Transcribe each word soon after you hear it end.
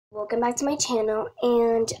Welcome back to my channel,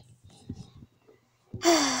 and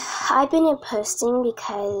I've been posting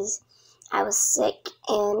because I was sick,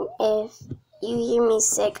 and if you hear me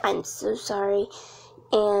sick, I'm so sorry.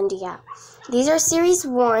 And yeah, these are series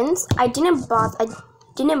 1s. I didn't bought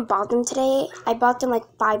them today. I bought them like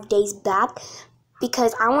 5 days back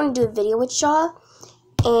because I want to do a video with y'all,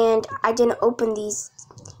 and I didn't open these.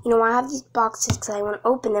 You know why I have these boxes? Because I want to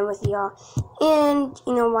open them with y'all. And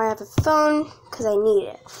you know why I have a phone? Because I need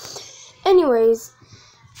it. Anyways,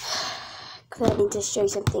 because I need to show you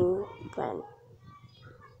something from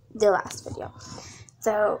the last video.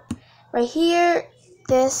 So, right here,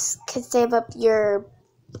 this could save up your,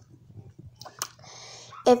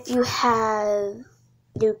 if you have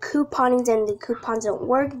the couponings and the coupons don't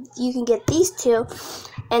work, you can get these two,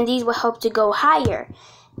 and these will help to go higher.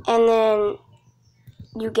 And then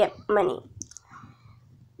you get money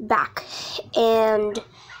back. And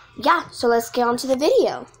yeah, so let's get on to the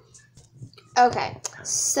video. Okay,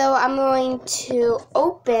 so I'm going to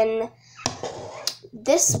open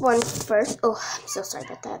this one first. Oh, I'm so sorry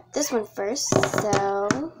about that. This one first. So,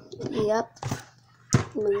 yep.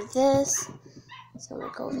 Move this. So I'm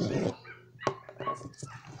going to go over here.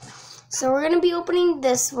 So we're going to be opening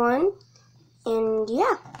this one. And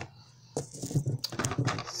yeah.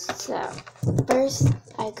 So, first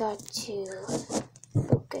I got to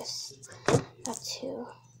focus.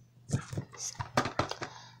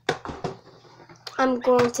 I'm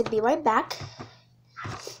going to be right back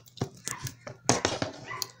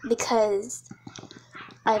because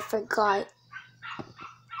I forgot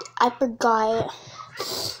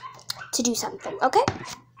to do something, okay?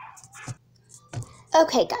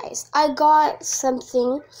 Okay, guys, I got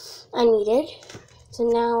something I needed, so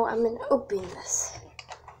now I'm going to open this.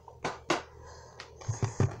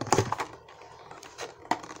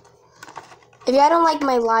 If y'all don't like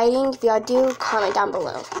my lighting, if y'all do, comment down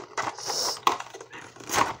below.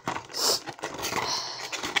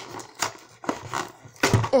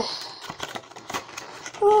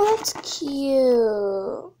 Oh, that's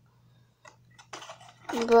cute.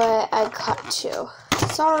 But I got to.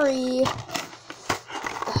 Sorry.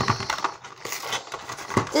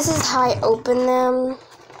 This is how I open them.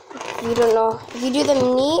 If you don't know, if you do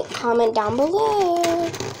them neat, comment down below.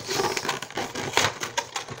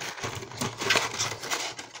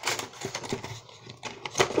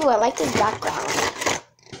 Ooh, I like this background.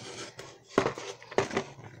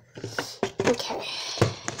 Okay.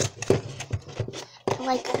 I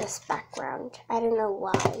like this background. I don't know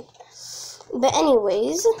why. But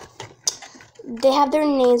anyways, they have their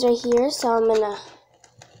names right here, so I'm gonna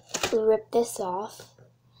rip this off.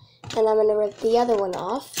 And I'm gonna rip the other one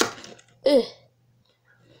off. Ugh.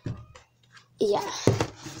 Yeah.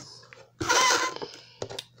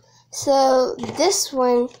 So this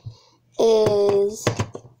one is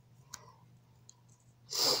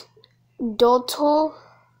Dotal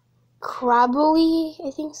Crabbly,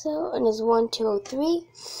 I think so, and is 1203.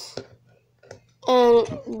 And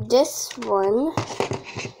this one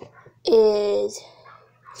is,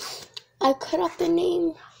 I cut off the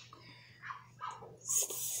name,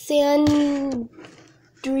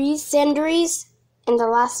 Sandries, and the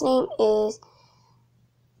last name is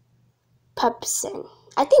Pupson.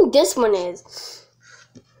 I think this one is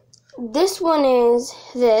this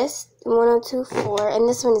 1024, and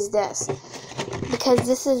this one is this, because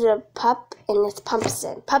this is a pup and it's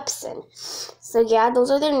Pupson. So yeah, those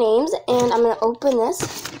are their names, and I'm gonna open this.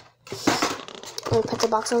 I'm gonna put the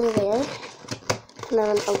box over there, and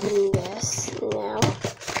I'm gonna open this now.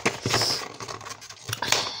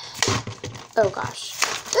 Oh gosh.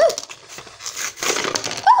 Ooh.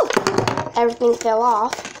 Everything fell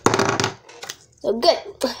off. So good.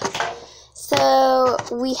 So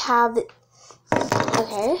we have,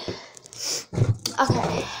 okay.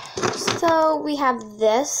 So we have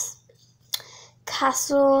this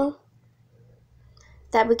castle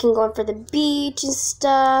that we can go in for the beach and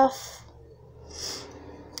stuff.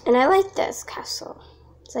 And I like this castle.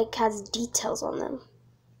 It's like has details on them.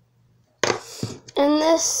 And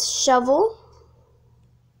this shovel,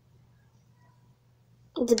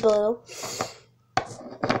 it's blue.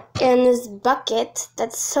 And this bucket,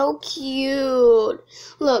 that's so cute.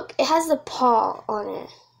 Look, it has a paw on it.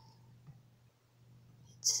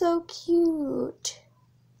 It's so cute.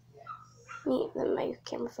 Let my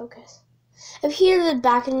camera focus. If you hear the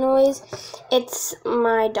background noise, it's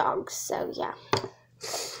my dog, so yeah.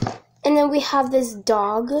 And then we have this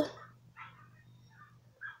dog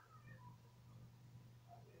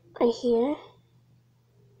right here.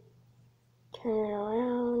 Turn it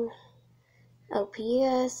around.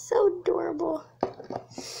 OPS, so adorable.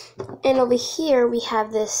 And over here we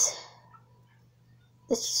have this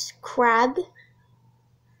crab.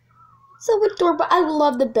 So adorable. I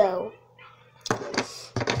love the bow.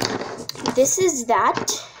 This is that.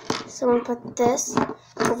 So I'm gonna put this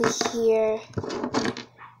over here.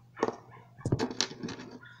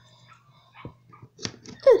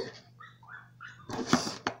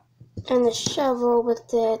 And the shovel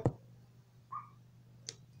with it.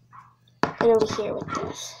 And over here with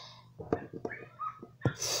this.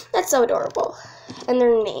 That's so adorable. And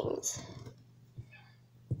their names.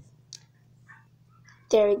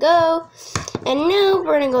 There we go. And now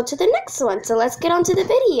we're gonna go to the next one. So let's get on to the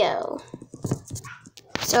video.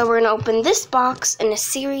 So we're gonna open this box in a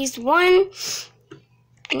series 1.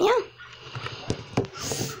 And yeah.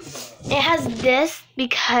 It has this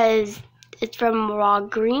because it's from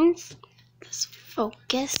Walgreens. Let's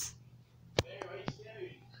focus.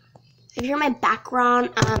 If you're in my background,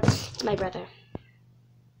 it's my brother.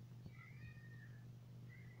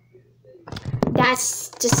 That's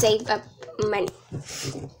to save up money.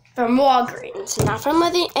 From Walgreens, not from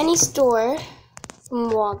any store. From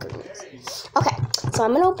Walgreens. Okay, so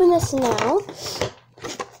I'm gonna open this now.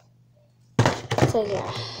 So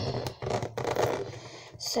yeah.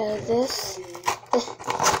 So this.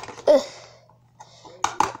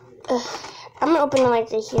 I'm gonna open it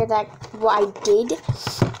like right here. That what I did.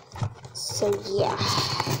 So yeah.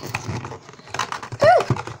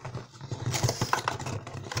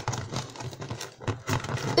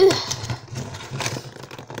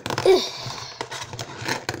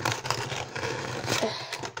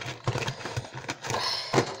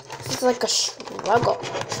 This is like a struggle.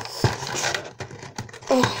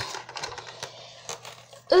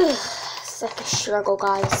 It's like a struggle,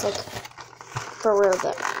 guys. Like for real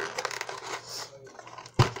good.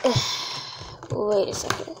 Wait a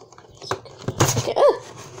second. Okay.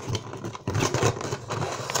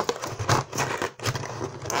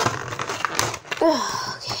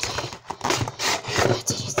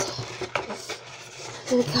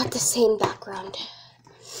 We got the same background.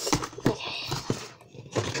 Okay.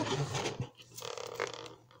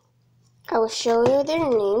 I will show you their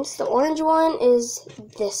names. The orange one is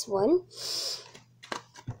this one.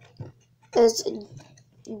 It's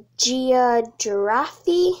Gia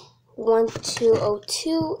Giraffe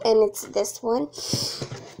 1202, and it's this one.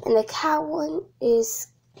 And the cat one is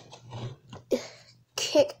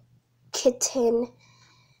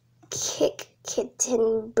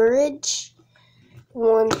Kitten Bridge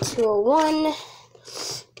 1201.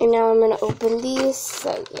 And now I'm gonna open these.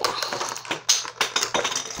 So yeah.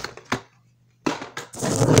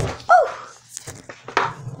 Oh!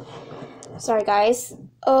 Sorry guys.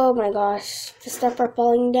 Oh my gosh. The stuff are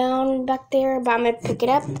falling down back there, but I'm gonna pick it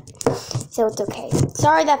up. So it's okay.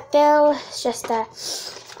 Sorry that fell. It's just that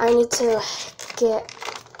I need to get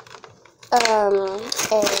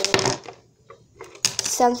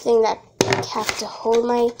something that I have to hold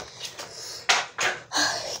my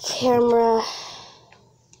camera.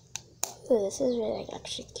 Ooh, this is really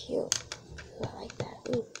actually cute. Ooh, I like that.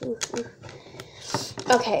 Ooh.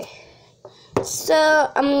 Okay. So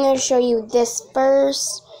I'm gonna show you this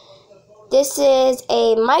first. This is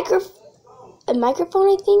a microphone,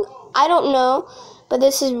 I think. I don't know, but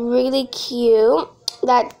this is really cute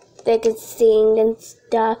that they can sing and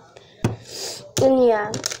stuff. And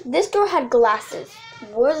yeah, this girl had glasses.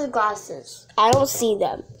 Where's the glasses? I don't see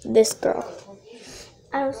them. This girl.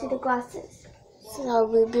 I don't see the glasses. So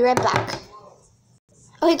we'll be right back.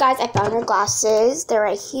 Okay guys, I found her glasses. They're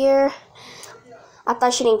right here. I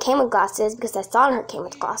thought she didn't came with glasses because I saw her came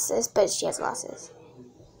with glasses, but she has glasses.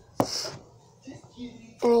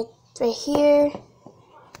 And right here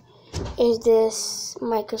is this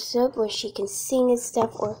microscope where she can sing and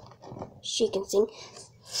stuff, or she can sing.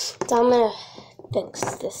 So I'm gonna fix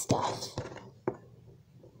this stuff.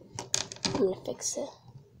 I'm gonna fix it.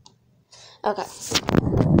 Okay. So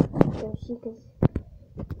she can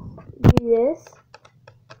do this.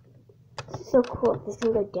 This is so cool. This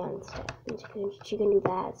can go down and stuff. And she can do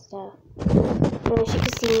that stuff. And then she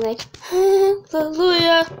can sing like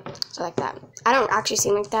hallelujah. So like that. I don't actually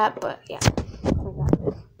sing like that, but yeah. Like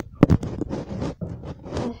that.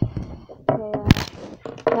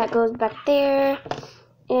 Okay, that goes back there.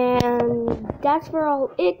 And that's for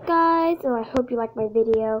all it, guys. So I hope you like my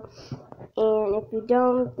video. And if you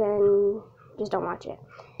don't, then just don't watch it.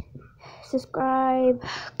 Subscribe,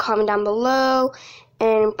 comment down below,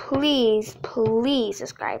 and please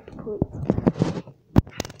subscribe. Please.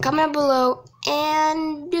 Comment below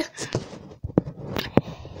and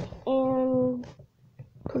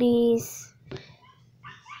please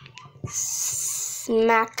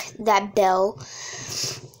smack that bell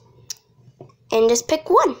and just pick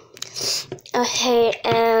one. Okay,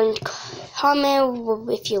 and comment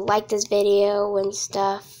if you like this video and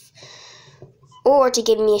stuff, or to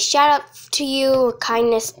give me a shout out to you or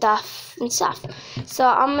kindness stuff and stuff. So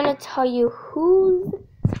I'm gonna tell you who's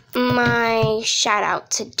my shout out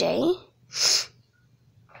today.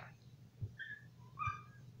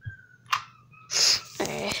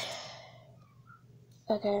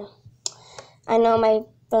 Okay. I know my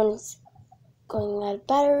phone's going out of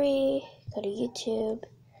battery. Go to YouTube.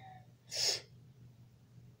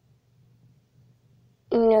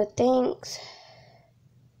 No thanks.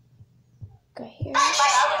 Go here. No,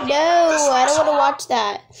 I don't want to watch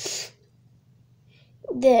that.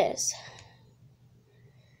 This.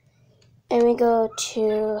 And we go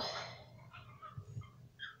to,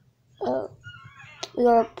 we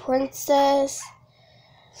go to Princess.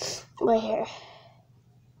 Right here.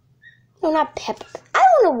 No, not Peppa. I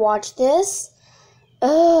don't want to watch this.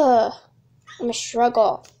 Ugh. I'm a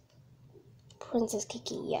struggle. Princess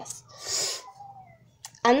Kiki, yes.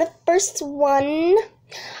 I'm the first one. I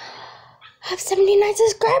have 79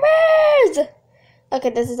 subscribers.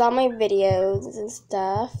 Okay, this is all my videos and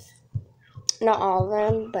stuff. Not all of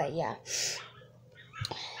them, but yeah.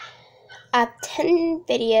 I have 10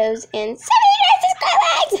 videos and 79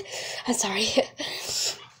 subscribers. I'm sorry.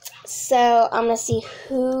 So I'm gonna see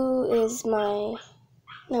who is my.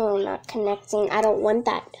 No, I'm not connecting. I don't want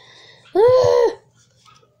that.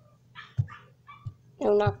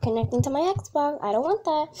 No, not connecting to my Xbox. I don't want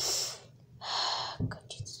that. God,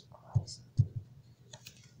 Jesus Christ.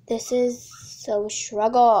 This is so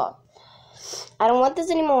struggle. I don't want this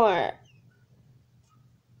anymore.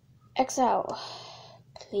 XL.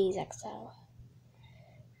 Please, XL.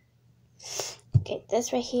 Okay,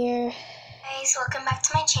 this right here. Guys, welcome back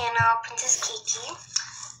to my channel, Princess Kiki.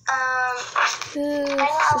 I know I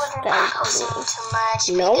wasn't posting too much.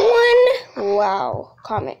 No one? Wow.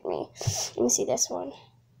 Comment me. Let me see this one.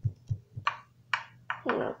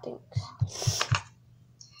 No thanks.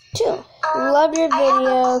 2. Love your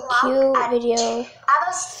video. Cute video.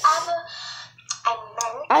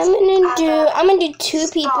 I'm gonna do 2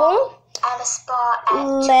 people.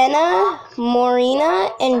 Lena,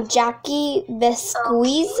 Morena, and Jackie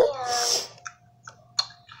Vesquez.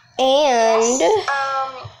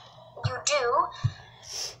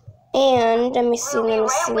 And let me see.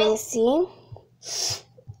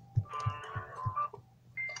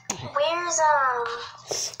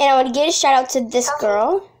 And I want to give a shout out to this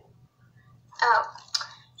girl. Oh,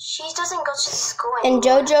 she doesn't go to school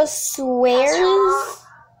anymore. And JoJo swears.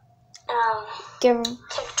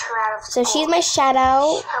 Kicked her out of school. So she's my shout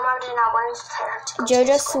out. Her mom did not want her to go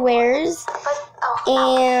JoJo swears.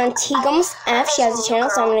 And T Gomes F, she has a channel,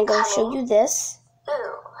 so I'm gonna go show you this.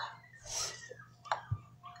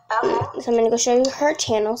 Okay. So I'm gonna go show you her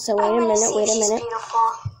channel. So wait a minute.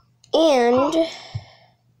 And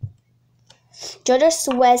JoJo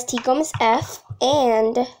swears T Gomes F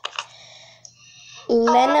and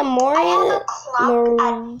Lena Moreno,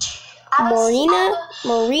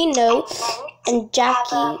 and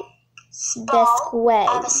Jackie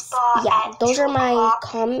Vesquez. Yeah, those are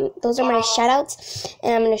my shout outs,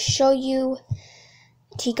 and I'm gonna show you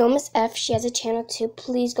T Gomez F. She has a channel too.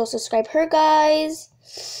 Please go subscribe her, guys.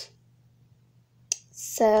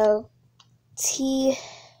 So T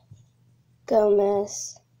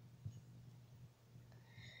Gomez,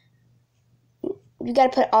 you gotta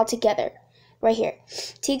put it all together right here.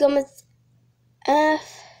 T Gomez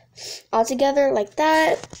F. All together like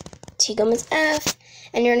that. T Gomez F.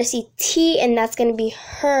 And you're going to see T, and that's going to be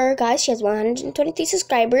her, guys. She has 123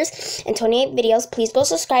 subscribers and 28 videos. Please go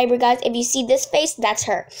subscribe her, guys. If you see this face, that's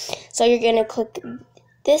her. So you're going to click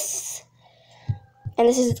this. And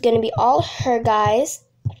this is going to be all her, guys.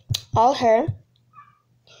 All her.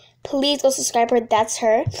 Please go subscribe her. That's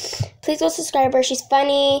her. Please go subscribe her. She's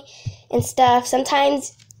funny and stuff.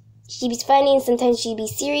 Sometimes she be funny and sometimes she be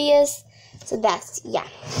serious. So that's, yeah.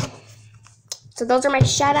 So those are my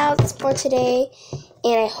shout outs for today.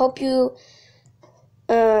 And I hope you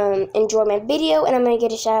enjoy my video. And I'm going to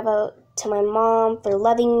get a shout out to my mom for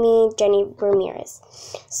loving me, Jenny Ramirez.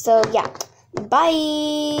 So yeah,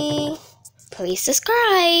 bye. Please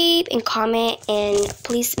subscribe and comment. And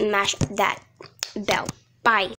please smash that bell. Bye.